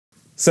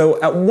So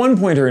at one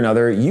point or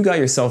another, you got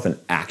yourself an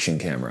action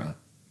camera,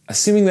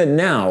 assuming that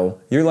now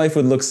your life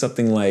would look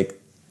something like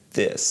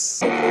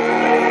this.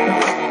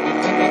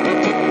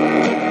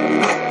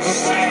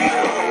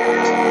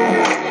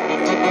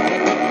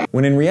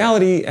 When in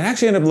reality, it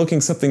actually ended up looking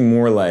something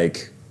more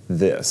like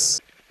this.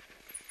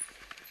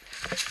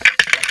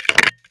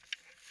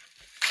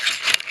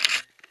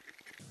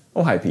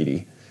 Oh, hi,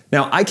 Petey.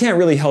 Now, I can't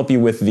really help you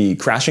with the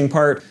crashing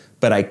part,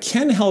 but I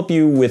can help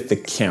you with the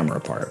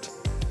camera part.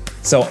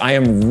 So I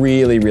am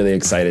really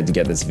excited to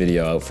get this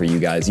video out for you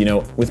guys. You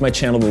know, with my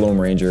channel, The Loam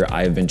Ranger,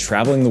 I have been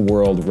traveling the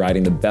world,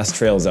 riding the best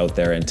trails out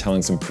there and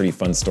telling some pretty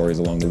fun stories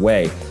along the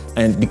way.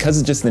 And because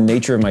of just the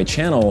nature of my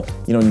channel,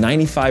 you know,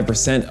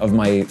 95% of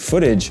my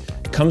footage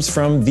comes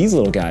from these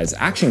little guys,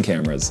 action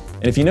cameras.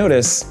 And if you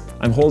notice,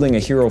 I'm holding a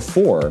Hero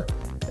 4,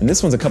 and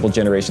this one's a couple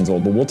generations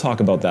old, but we'll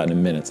talk about that in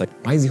a minute. It's like,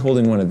 why is he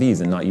holding one of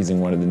these and not using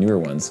one of the newer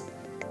ones?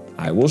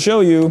 I will show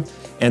you.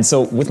 And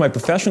so with my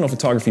professional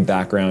photography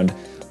background,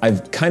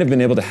 I've kind of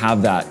been able to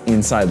have that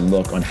inside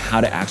look on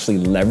how to actually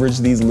leverage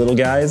these little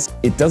guys.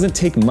 It doesn't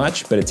take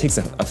much, but it takes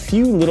a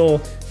few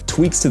little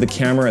tweaks to the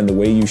camera and the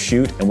way you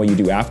shoot and what you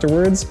do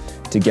afterwards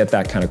to get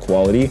that kind of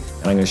quality.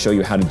 And I'm gonna show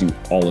you how to do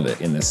all of it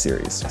in this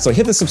series. So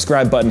hit the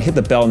subscribe button, hit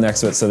the bell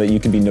next to it so that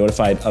you can be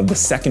notified of the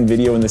second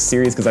video in this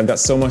series, because I've got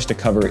so much to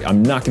cover.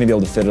 I'm not gonna be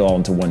able to fit it all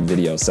into one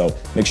video, so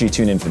make sure you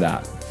tune in for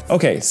that.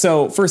 Okay,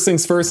 so first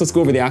things first, let's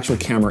go over the actual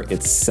camera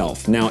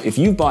itself. Now, if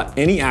you've bought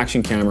any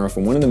action camera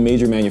from one of the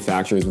major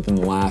manufacturers within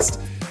the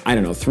last, I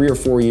don't know, 3 or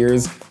 4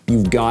 years,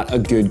 you've got a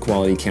good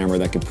quality camera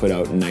that can put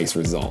out nice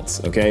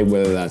results, okay?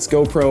 Whether that's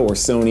GoPro or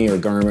Sony or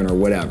Garmin or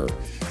whatever.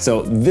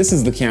 So this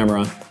is the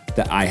camera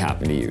that I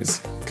happen to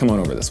use. Come on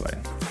over this way.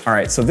 All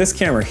right, so this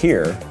camera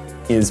here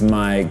is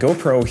my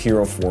GoPro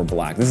Hero 4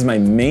 Black. This is my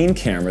main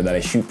camera that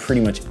I shoot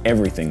pretty much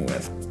everything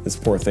with. This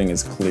poor thing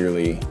has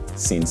clearly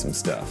seen some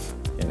stuff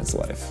in its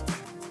life.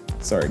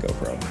 Sorry,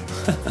 GoPro.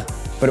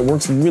 But it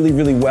works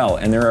really well,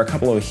 and there are a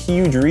couple of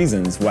huge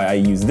reasons why I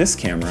use this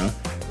camera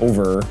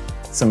over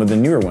some of the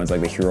newer ones like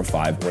the Hero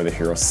 5 or the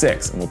Hero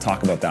 6, and we'll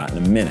talk about that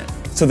in a minute.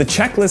 So the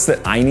checklist that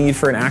I need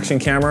for an action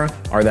camera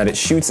are that it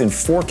shoots in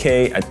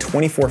 4K at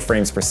 24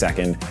 frames per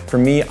second. For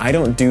me, I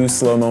don't do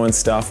slow-mo and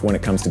stuff when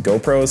it comes to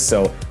GoPros,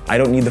 so I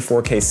don't need the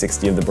 4K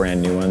 60 of the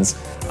brand new ones.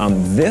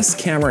 This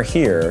camera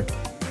here,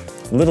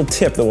 little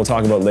tip that we'll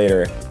talk about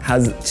later,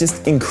 has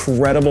just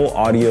incredible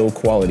audio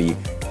quality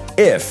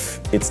if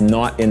it's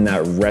not in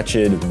that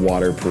wretched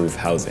waterproof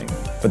housing.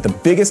 But the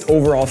biggest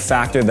overall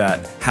factor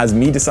that has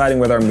me deciding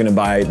whether I'm gonna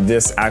buy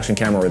this action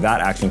camera or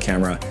that action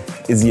camera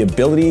is the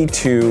ability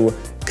to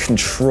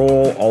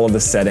control all of the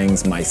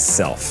settings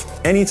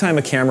myself. Anytime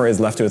a camera is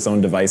left to its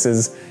own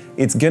devices,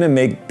 it's gonna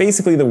make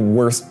basically the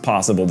worst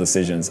possible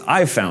decisions.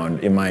 I've found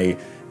in my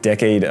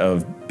decade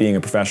of being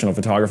a professional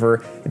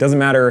photographer, it doesn't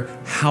matter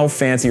how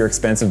fancy or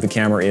expensive the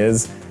camera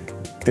is,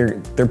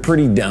 they're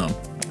pretty dumb.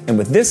 And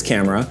with this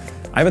camera,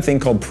 I have a thing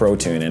called Pro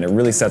Tune, and it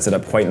really sets it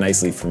up quite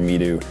nicely for me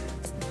to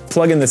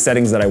plug in the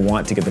settings that I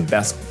want to get the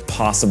best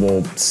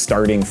possible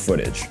starting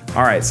footage.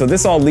 All right, so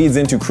this all leads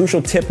into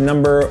crucial tip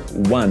number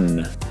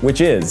 1,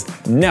 which is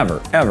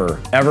never, ever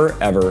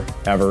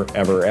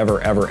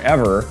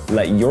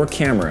let your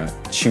camera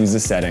choose the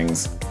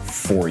settings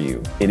for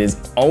you. It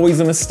is always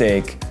a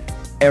mistake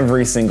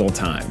every single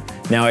time.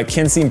 Now, it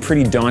can seem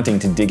pretty daunting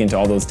to dig into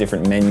all those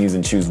different menus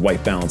and choose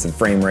white balance and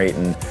frame rate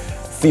and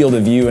field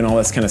of view and all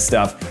this kind of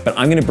stuff, but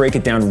I'm gonna break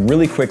it down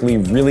really quickly,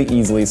 really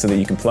easily so that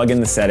you can plug in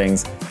the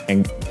settings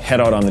and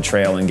head out on the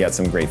trail and get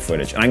some great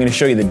footage. And I'm gonna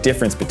show you the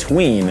difference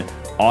between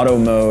auto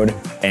mode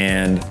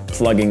and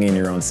plugging in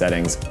your own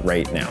settings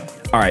right now.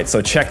 All right,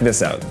 so check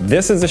this out.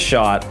 This is a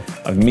shot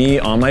of me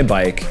on my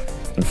bike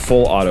in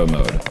full auto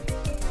mode.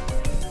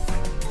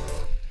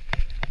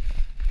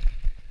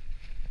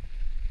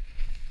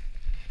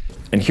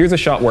 And here's a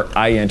shot where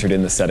I entered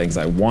in the settings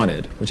I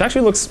wanted, which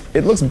actually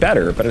looks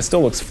better, but it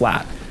still looks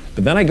flat.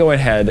 But then I go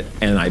ahead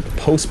and I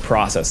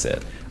post-process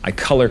it. I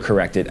color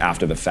correct it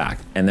after the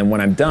fact. And then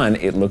when I'm done,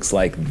 it looks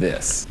like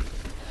this.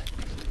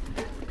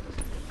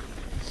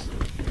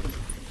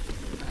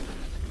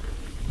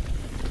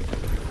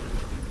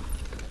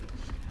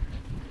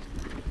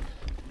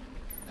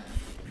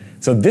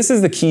 So this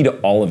is the key to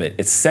all of it.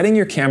 It's setting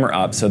your camera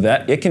up so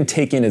that it can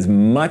take in as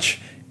much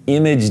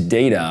image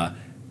data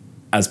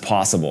as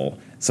possible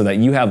so that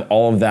you have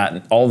all of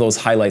that, all those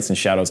highlights and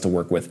shadows to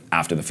work with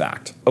after the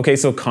fact. Okay,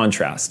 so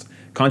contrast.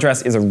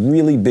 Contrast is a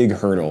really big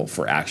hurdle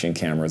for action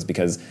cameras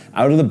because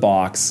out of the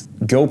box,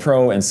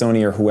 GoPro and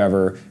Sony or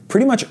whoever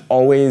pretty much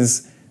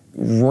always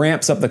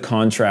ramps up the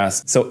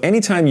contrast. So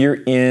anytime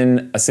you're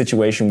in a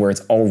situation where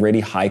it's already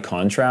high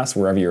contrast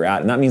wherever you're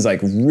at, and that means like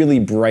really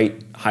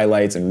bright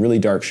highlights and really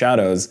dark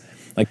shadows,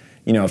 like,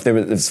 you know, if there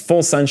was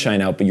full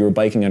sunshine out but you were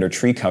biking under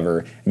tree cover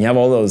and you have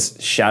all those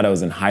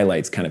shadows and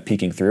highlights kind of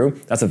peeking through,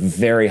 that's a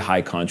very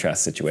high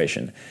contrast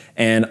situation.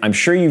 And I'm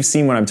sure you've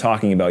seen what I'm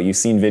talking about. You've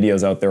seen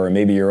videos out there, or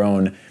maybe your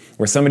own,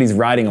 where somebody's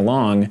riding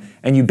along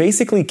and you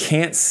basically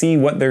can't see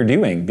what they're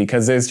doing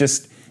because it's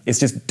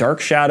just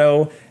dark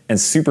shadow and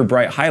super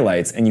bright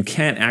highlights, and you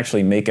can't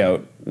actually make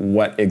out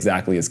what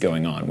exactly is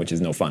going on, which is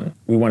no fun.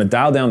 We want to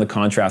dial down the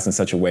contrast in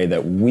such a way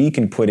that we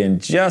can put in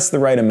just the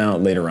right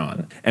amount later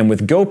on. And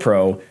with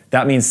GoPro,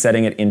 that means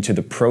setting it into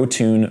the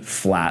ProTune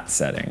flat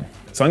setting.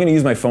 So I'm going to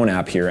use my phone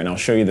app here, and I'll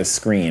show you the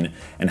screen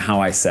and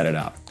how I set it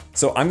up.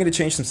 So I'm going to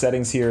change some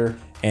settings here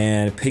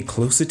and pay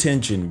close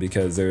attention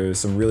because there's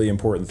some really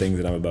important things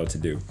that I'm about to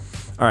do.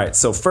 All right,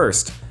 so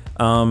first,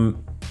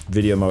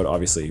 video mode,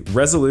 obviously.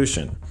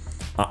 Resolution.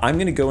 I'm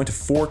going to go into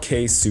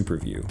 4K Super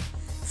View.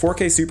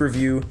 4K Super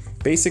View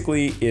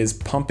basically is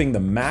pumping the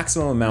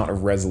maximum amount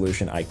of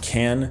resolution I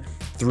can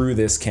through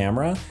this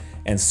camera,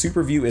 and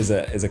Super View is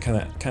a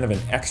kind of an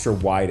extra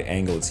wide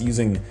angle. It's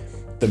using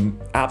the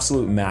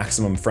absolute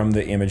maximum from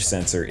the image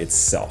sensor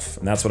itself,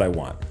 and that's what I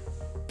want.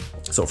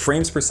 So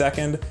frames per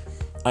second,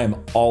 I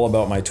am all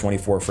about my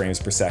 24 frames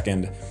per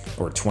second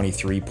or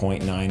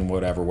 23.9,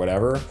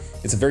 whatever.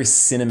 It's a very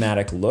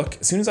cinematic look.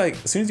 As soon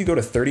as you go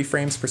to 30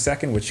 frames per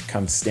second, which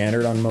comes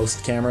standard on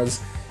most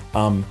cameras,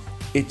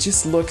 it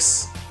just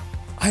looks,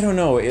 I don't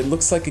know, it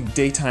looks like a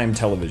daytime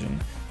television.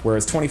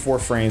 Whereas 24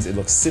 frames, it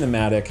looks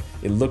cinematic,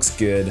 it looks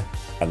good,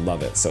 I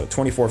love it. So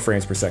 24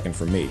 frames per second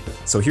for me.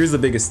 So here's the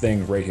biggest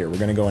thing right here. We're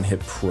gonna go and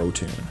hit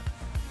ProTune.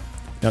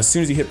 Now, as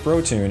soon as you hit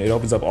ProTune, it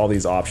opens up all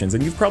these options,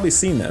 and you've probably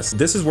seen this.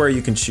 This is where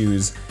you can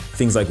choose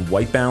things like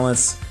white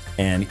balance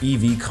and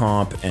EV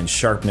comp and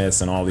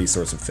sharpness and all these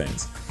sorts of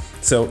things.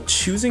 So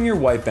choosing your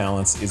white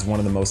balance is one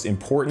of the most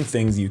important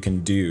things you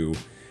can do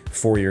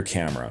for your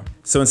camera.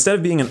 So instead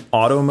of being in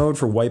auto mode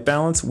for white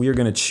balance, we are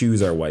gonna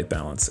choose our white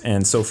balance.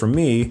 And so for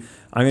me,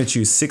 I'm gonna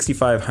choose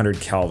 6500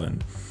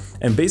 Kelvin.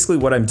 And basically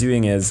what I'm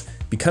doing is,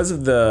 because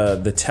of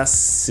the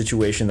test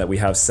situation that we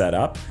have set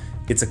up,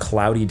 it's a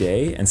cloudy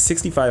day, and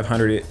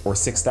 6500 or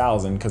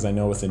 6000, because I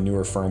know with the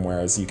newer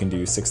firmwares you can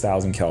do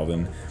 6000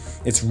 Kelvin,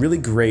 it's really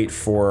great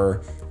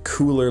for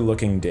cooler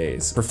looking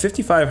days. For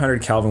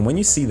 5500 Kelvin, when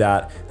you see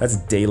that, that's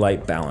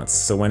daylight balance.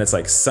 So when it's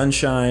like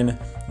sunshine,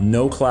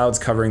 no clouds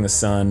covering the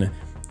sun,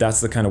 that's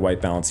the kind of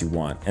white balance you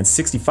want. And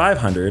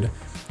 6500,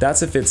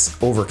 that's if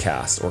it's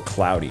overcast or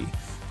cloudy.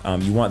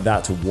 You want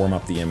that to warm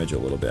up the image a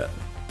little bit.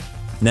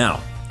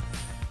 Now,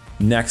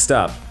 next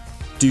up,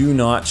 do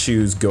not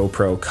choose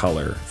GoPro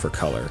Color for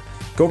color.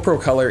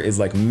 GoPro Color is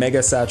like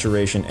mega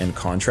saturation and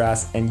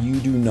contrast, and you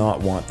do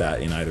not want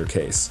that in either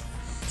case.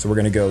 So we're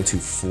gonna go to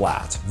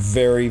flat.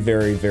 Very,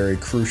 very, very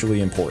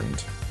crucially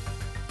important.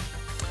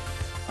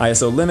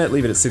 ISO limit,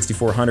 leave it at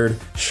 6400.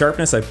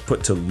 Sharpness I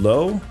put to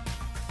low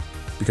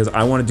because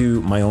I wanna do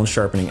my own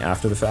sharpening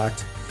after the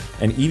fact.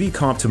 And EV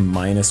comp to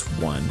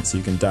 -1, so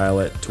you can dial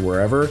it to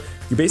wherever.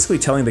 You're basically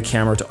telling the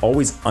camera to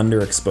always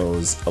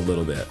underexpose a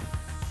little bit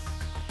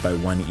by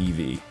 1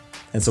 EV.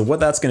 And so what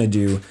that's gonna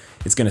do,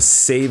 it's gonna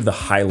save the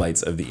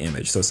highlights of the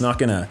image. So it's not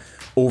gonna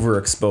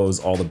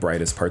overexpose all the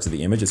brightest parts of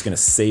the image. It's gonna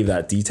save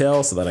that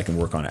detail so that I can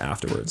work on it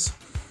afterwards.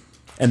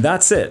 And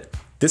that's it.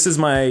 This is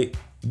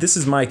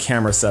my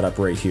camera setup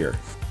right here.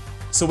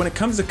 So when it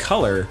comes to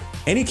color,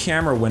 any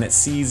camera, when it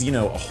sees,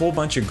 a whole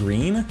bunch of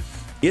green,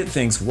 it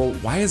thinks, well,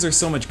 why is there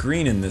so much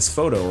green in this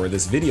photo or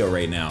this video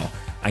right now?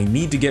 I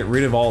need to get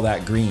rid of all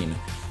that green.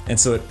 And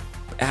so it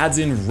adds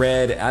in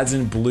red, adds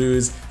in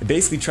blues. It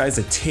basically tries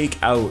to take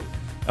out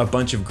a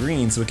bunch of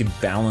green so it could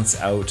balance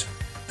out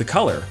the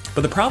color.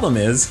 But the problem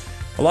is,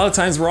 a lot of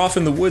times we're off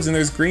in the woods and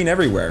there's green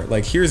everywhere.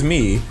 Like here's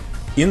me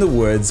in the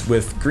woods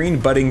with green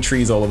budding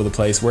trees all over the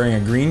place, wearing a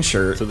green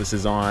shirt. So this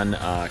is on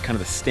kind of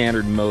the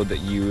standard mode that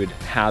you would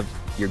have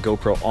your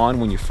GoPro on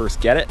when you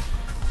first get it.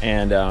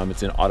 And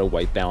it's in auto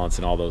white balance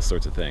and all those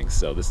sorts of things.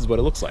 So this is what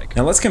it looks like.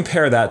 Now let's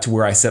compare that to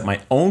where I set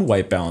my own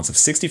white balance of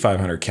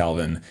 6500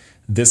 Kelvin.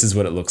 This is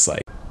what it looks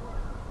like.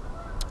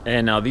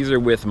 And now these are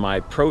with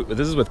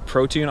this is with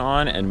ProTune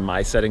on and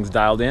my settings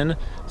dialed in.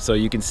 So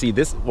you can see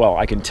this, well,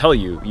 I can tell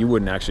you, you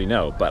wouldn't actually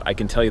know, but I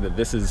can tell you that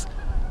this is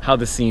how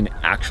the scene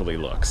actually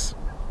looks.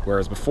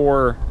 Whereas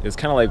before, it was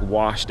kind of like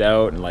washed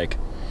out and like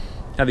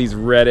have these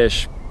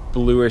reddish,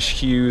 bluish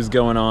hues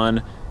going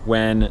on,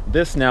 when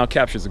this now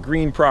captures the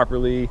green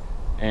properly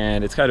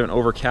and it's kind of an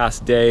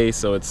overcast day.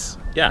 So it's,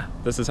 yeah,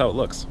 this is how it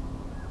looks.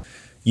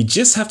 You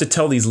just have to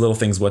tell these little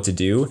things what to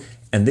do,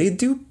 and they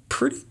do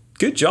pretty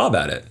good job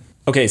at it.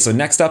 Okay, so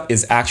next up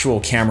is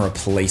actual camera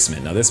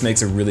placement. Now this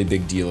makes a really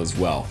big deal as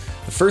well.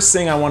 The first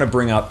thing I want to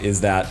bring up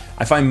is that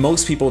I find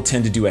most people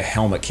tend to do a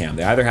helmet cam.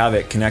 They either have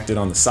it connected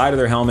on the side of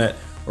their helmet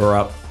or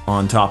up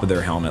on top of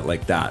their helmet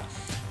like that.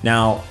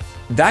 Now,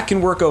 that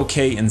can work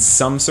okay in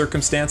some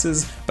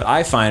circumstances, but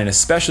I find, and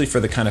especially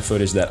for the kind of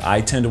footage that I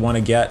tend to want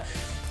to get,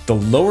 the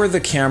lower the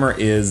camera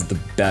is, the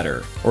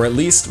better. Or at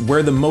least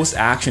where the most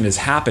action is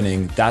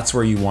happening, that's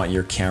where you want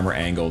your camera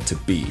angle to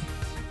be.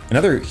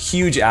 Another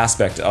huge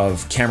aspect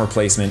of camera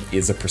placement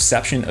is a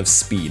perception of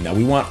speed. Now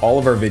we want all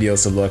of our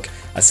videos to look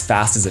as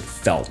fast as it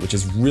felt, which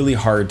is really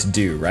hard to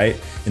do, right?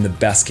 In the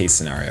best case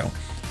scenario.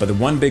 But the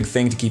one big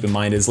thing to keep in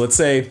mind is, let's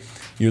say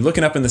you're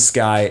looking up in the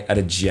sky at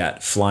a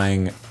jet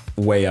flying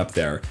way up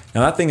there.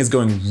 Now that thing is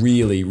going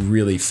really,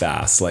 really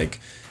fast.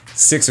 Like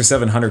 600 or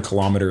 700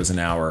 kilometers an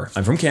hour.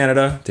 I'm from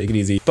Canada, take it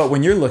easy. But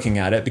when you're looking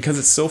at it, because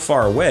it's so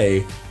far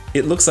away,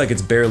 it looks like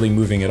it's barely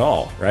moving at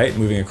all, right?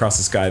 Moving across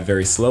the sky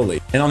very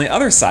slowly. And on the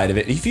other side of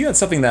it, if you had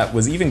something that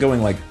was even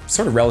going like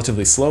sort of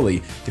relatively slowly,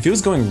 if it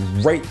was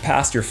going right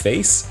past your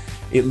face,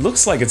 it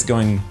looks like it's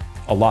going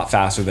a lot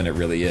faster than it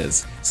really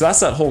is. So that's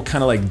that whole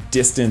kind of like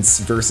distance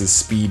versus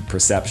speed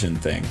perception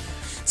thing.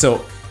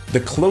 So the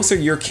closer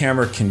your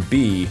camera can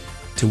be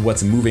to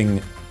what's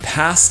moving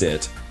past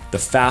it, the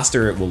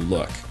faster it will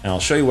look. And I'll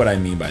show you what I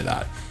mean by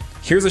that.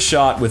 Here's a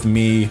shot with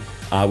me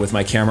with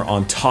my camera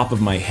on top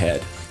of my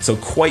head. So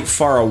quite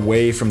far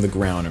away from the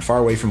ground and far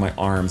away from my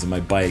arms and my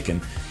bike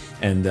and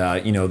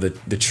you know,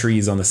 the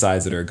trees on the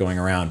sides that are going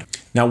around.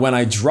 Now when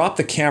I drop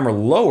the camera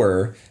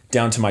lower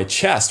down to my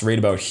chest, right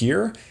about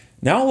here,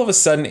 now all of a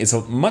sudden it's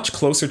much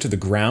closer to the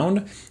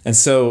ground, and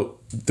so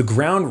the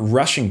ground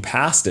rushing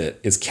past it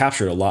is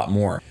captured a lot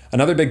more.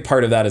 Another big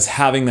part of that is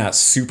having that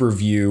super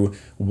view,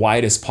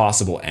 widest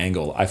possible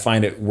angle. I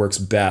find it works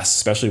best,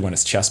 especially when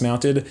it's chest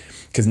mounted,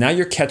 because now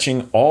you're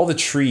catching all the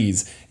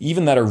trees,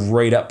 even that are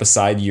right up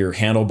beside your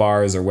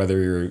handlebars, or whether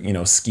you're, you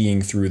know,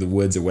 skiing through the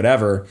woods or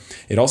whatever.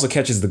 It also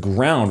catches the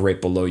ground right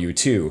below you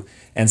too.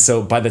 And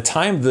so by the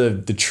time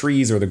the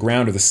trees or the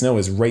ground or the snow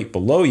is right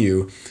below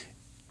you,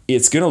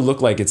 it's gonna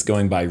look like it's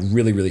going by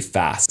really, really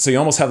fast. So you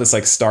almost have this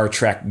like Star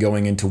Trek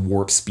going into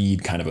warp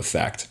speed kind of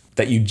effect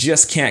that you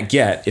just can't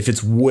get if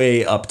it's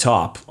way up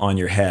top on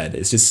your head.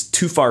 It's just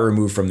too far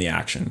removed from the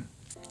action.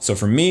 So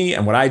for me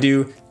and what I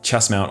do,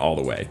 chest mount all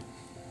the way.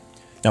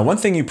 Now, one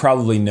thing you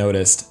probably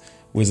noticed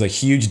was a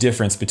huge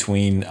difference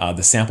between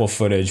the sample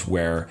footage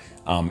where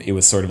it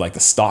was sort of like the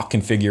stock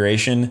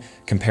configuration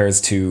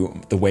compares to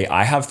the way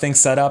I have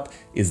things set up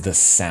is the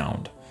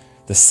sound.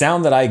 The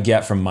sound that I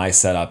get from my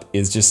setup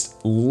is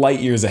just light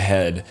years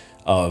ahead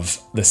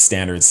of the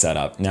standard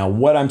setup. Now,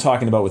 what I'm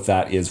talking about with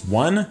that is,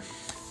 one,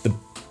 the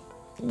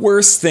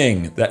worst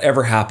thing that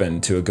ever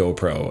happened to a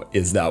GoPro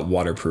is that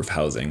waterproof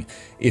housing.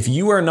 If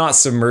you are not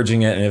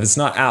submerging it and if it's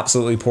not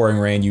absolutely pouring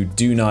rain, you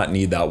do not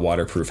need that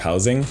waterproof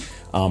housing.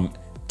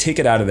 Take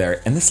it out of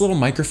there. And this little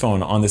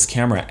microphone on this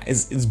camera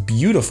is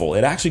beautiful.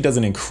 It actually does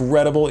an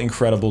incredible,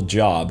 incredible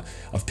job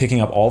of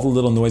picking up all the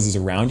little noises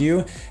around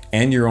you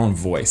and your own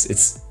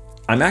voice.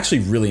 I'm actually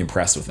really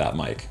impressed with that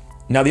mic.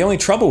 Now, the only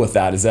trouble with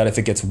that is that if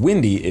it gets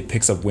windy, it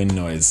picks up wind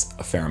noise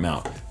a fair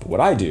amount. But what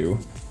I do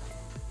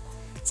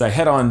is I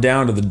head on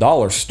down to the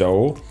dollar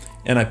store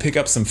and I pick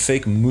up some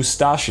fake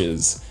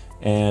mustaches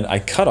and I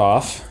cut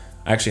off,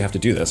 I actually have to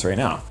do this right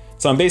now.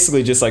 So I'm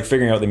basically just like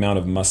figuring out the amount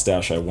of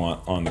mustache I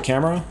want on the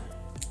camera.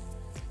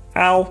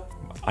 Ow,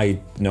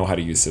 I know how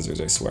to use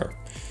scissors, I swear.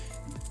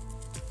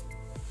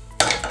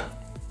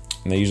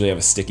 And they usually have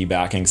a sticky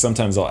backing.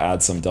 Sometimes I'll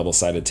add some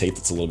double-sided tape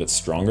that's a little bit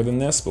stronger than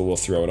this, but we'll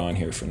throw it on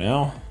here for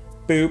now.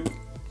 Boop.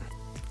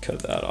 Cut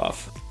that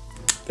off.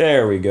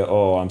 There we go.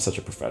 Oh, I'm such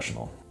a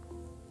professional.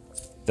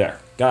 There,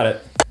 got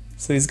it.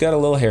 So he's got a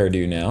little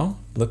hairdo now,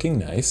 looking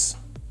nice.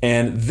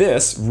 And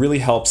this really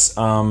helps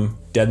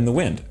deaden the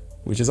wind,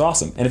 which is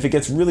awesome. And if it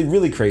gets really,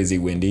 really crazy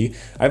windy,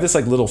 I have this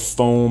like little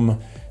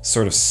foam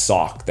sort of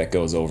sock that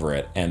goes over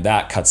it, and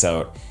that cuts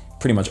out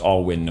pretty much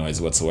all wind noise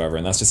whatsoever.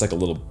 And that's just like a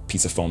little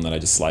piece of foam that I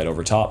just slide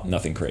over top,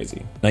 nothing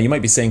crazy. Now you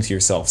might be saying to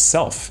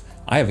yourself,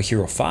 I have a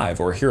Hero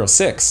 5 or a Hero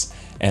 6,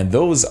 and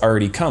those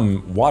already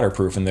come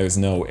waterproof and there's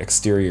no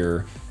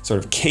exterior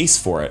sort of case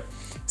for it.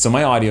 So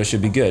my audio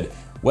should be good.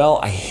 Well,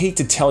 I hate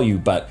to tell you,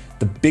 but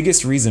the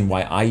biggest reason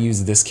why I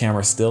use this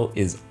camera still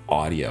is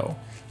audio.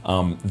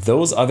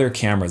 Those other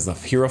cameras, the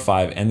Hero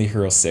 5 and the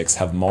Hero 6,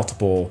 have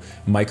multiple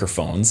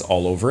microphones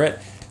all over it,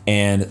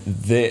 and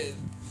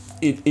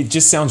it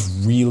just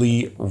sounds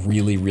really,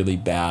 really, really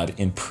bad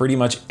in pretty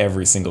much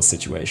every single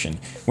situation.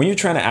 When you're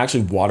trying to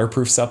actually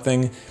waterproof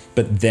something,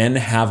 but then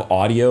have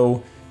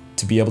audio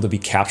to be able to be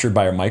captured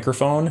by a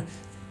microphone,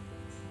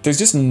 there's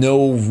just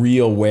no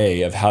real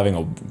way of having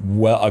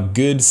a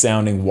good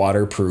sounding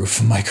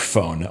waterproof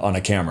microphone on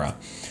a camera.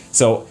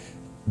 So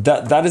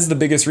that is the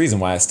biggest reason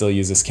why I still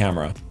use this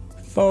camera.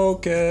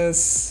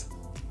 Focus.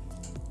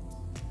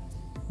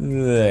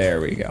 There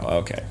we go,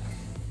 okay.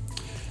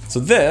 So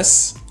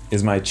this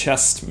is my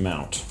chest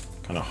mount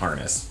kind of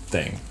harness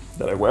thing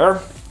that I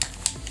wear.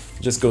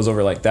 It just goes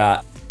over like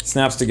that,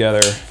 snaps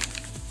together,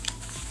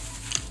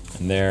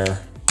 and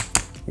there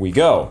we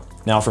go.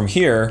 Now from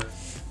here,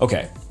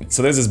 okay,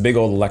 so there's this big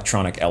old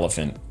electronic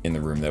elephant in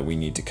the room that we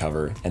need to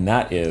cover, and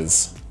that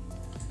is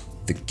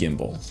the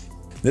gimbal.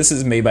 This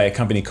is made by a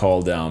company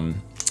called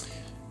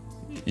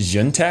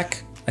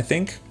Juntech, I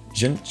think,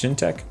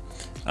 Juntech.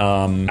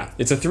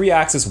 It's a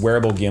 3-axis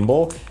wearable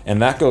gimbal,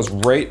 and that goes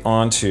right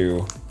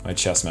onto my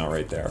chest mount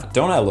right there.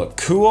 Don't I look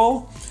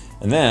cool?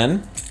 And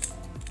then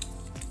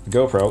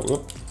GoPro,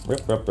 whoop.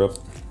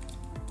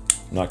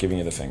 I'm not giving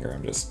you the finger,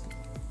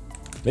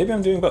 maybe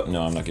I'm doing both.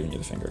 No, I'm not giving you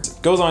the finger. It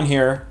goes on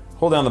here,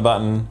 hold down the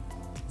button,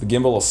 the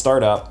gimbal will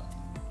start up,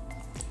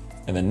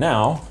 and then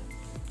now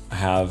I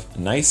have a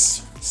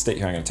nice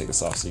here, I'm gonna take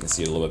this off so you can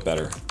see it a little bit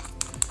better.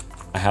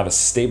 I have a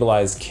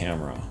stabilized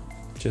camera,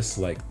 just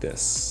like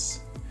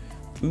this.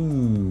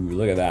 Ooh,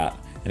 look at that.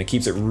 and it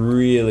keeps it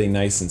really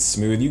nice and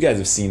smooth. You guys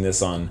have seen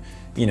this on,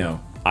 you know,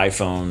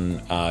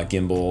 iPhone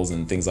gimbals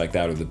and things like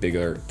that, or the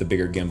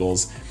bigger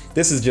gimbals.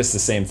 This is just the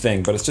same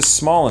thing, but it's just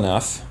small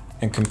enough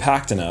and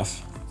compact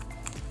enough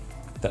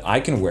that I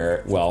can wear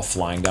it while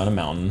flying down a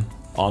mountain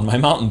on my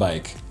mountain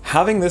bike.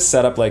 Having this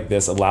setup like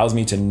this allows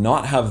me to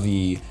not have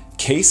the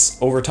case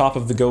over top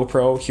of the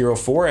GoPro Hero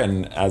 4,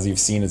 and as you've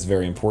seen, it's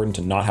very important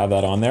to not have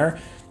that on there.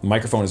 The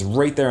microphone is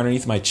right there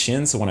underneath my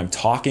chin, so when I'm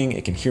talking,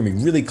 it can hear me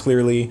really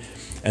clearly.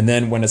 And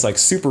then when it's like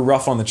super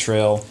rough on the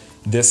trail,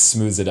 this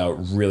smooths it out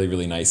really,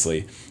 really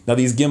nicely. Now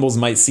these gimbals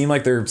might seem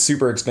like they're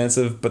super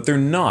expensive, but they're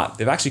not.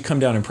 They've actually come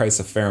down in price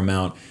a fair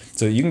amount.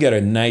 So you can get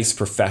a nice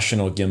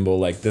professional gimbal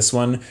like this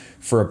one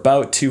for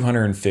about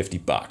 250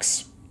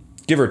 bucks,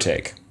 give or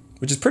take,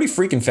 which is pretty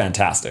freaking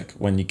fantastic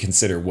when you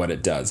consider what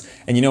it does.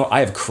 And you know,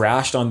 I have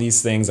crashed on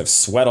these things. I've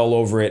sweat all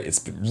over it. It's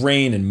been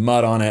rain and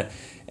mud on it,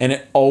 and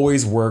it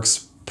always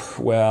works.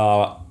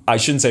 Well, I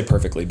shouldn't say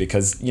perfectly,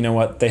 because you know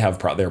what? They have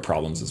their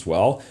problems as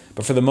well.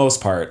 But for the most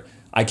part,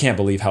 I can't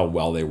believe how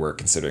well they work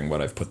considering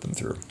what I've put them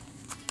through.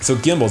 So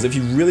gimbals, if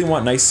you really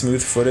want nice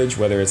smooth footage,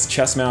 whether it's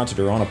chest mounted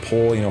or on a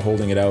pole, you know,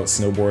 holding it out,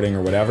 snowboarding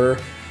or whatever,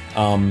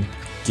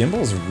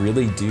 gimbals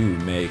really do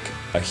make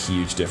a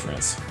huge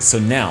difference. So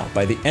now,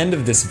 by the end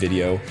of this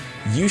video,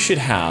 you should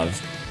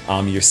have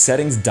your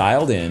settings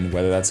dialed in,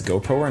 whether that's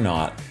GoPro or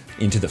not,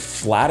 into the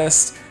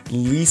flattest,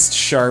 least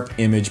sharp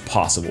image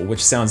possible,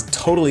 which sounds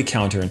totally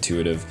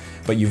counterintuitive,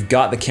 but you've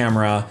got the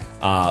camera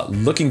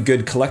looking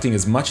good, collecting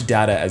as much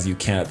data as you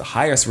can at the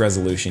highest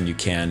resolution you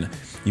can.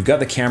 You've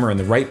got the camera in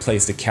the right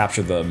place to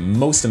capture the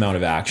most amount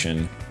of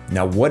action.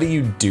 Now, what do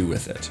you do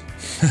with it?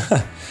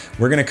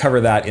 We're gonna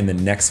cover that in the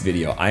next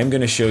video. I'm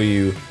gonna show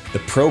you the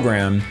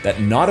program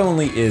that not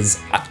only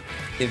is,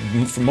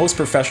 for most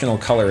professional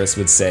colorists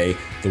would say,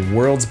 the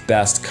world's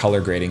best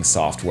color grading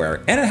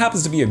software, and it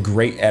happens to be a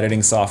great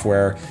editing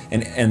software,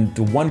 and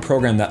the one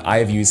program that I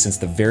have used since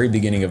the very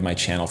beginning of my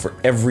channel for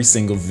every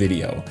single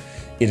video.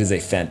 It is a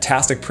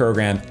fantastic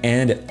program,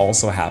 and it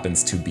also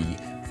happens to be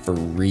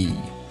free.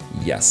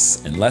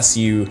 Yes, unless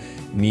you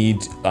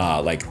need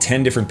like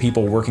 10 different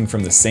people working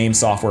from the same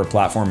software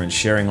platform and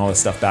sharing all this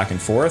stuff back and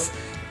forth,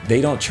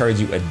 they don't charge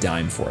you a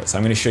dime for it. So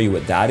I'm gonna show you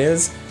what that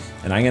is,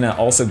 and I'm gonna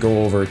also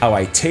go over how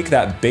I take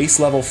that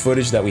base level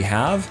footage that we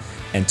have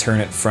and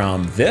turn it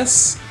from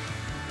this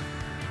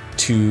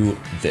to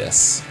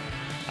this.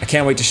 I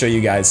can't wait to show you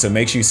guys, so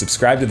make sure you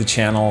subscribe to the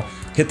channel,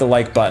 hit the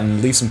like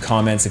button, leave some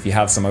comments if you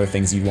have some other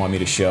things you'd want me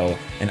to show,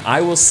 and I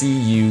will see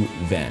you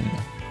then.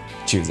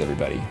 Cheers,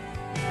 everybody.